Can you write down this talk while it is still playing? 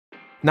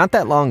Not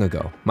that long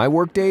ago, my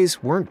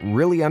workdays weren't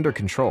really under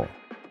control.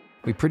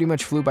 We pretty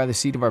much flew by the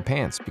seat of our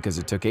pants because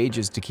it took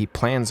ages to keep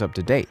plans up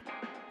to date.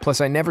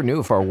 Plus, I never knew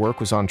if our work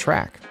was on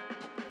track,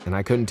 and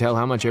I couldn't tell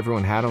how much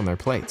everyone had on their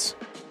plates.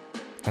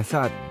 I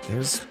thought,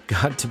 there's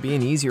got to be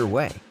an easier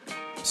way.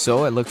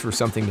 So I looked for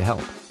something to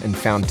help and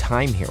found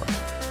TimeHero,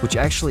 which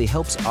actually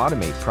helps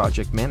automate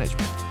project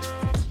management.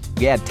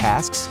 We add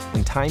tasks,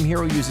 and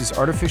TimeHero uses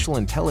artificial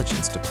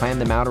intelligence to plan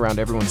them out around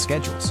everyone's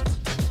schedules.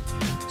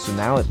 So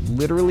now it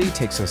literally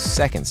takes us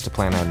seconds to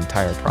plan out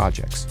entire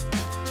projects.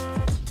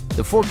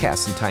 The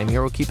forecasts in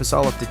TimeHero keep us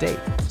all up to date,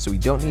 so we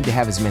don't need to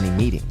have as many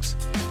meetings.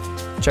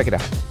 Check it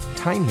out.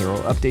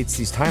 TimeHero updates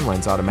these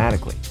timelines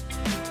automatically.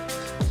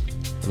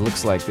 It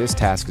looks like this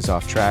task is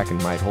off track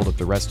and might hold up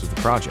the rest of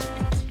the project.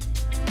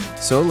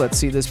 So let's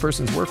see this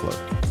person's workload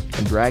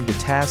and drag the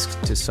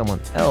task to someone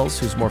else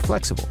who's more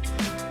flexible.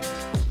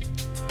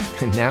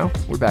 And now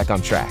we're back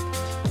on track.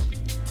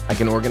 I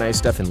can organize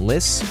stuff in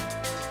lists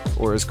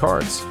or as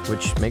cards,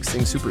 which makes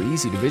things super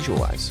easy to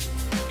visualize.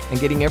 And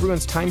getting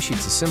everyone's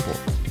timesheets is simple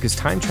because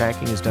time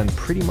tracking is done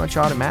pretty much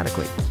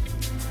automatically.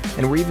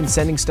 And we're even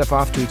sending stuff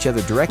off to each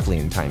other directly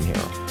in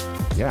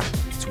TimeHero. Yeah,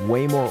 it's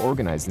way more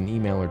organized than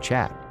email or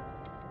chat.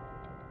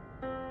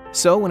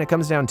 So when it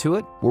comes down to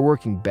it, we're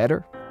working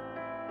better,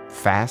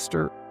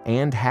 faster,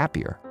 and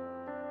happier.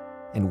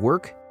 And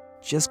work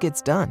just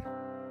gets done.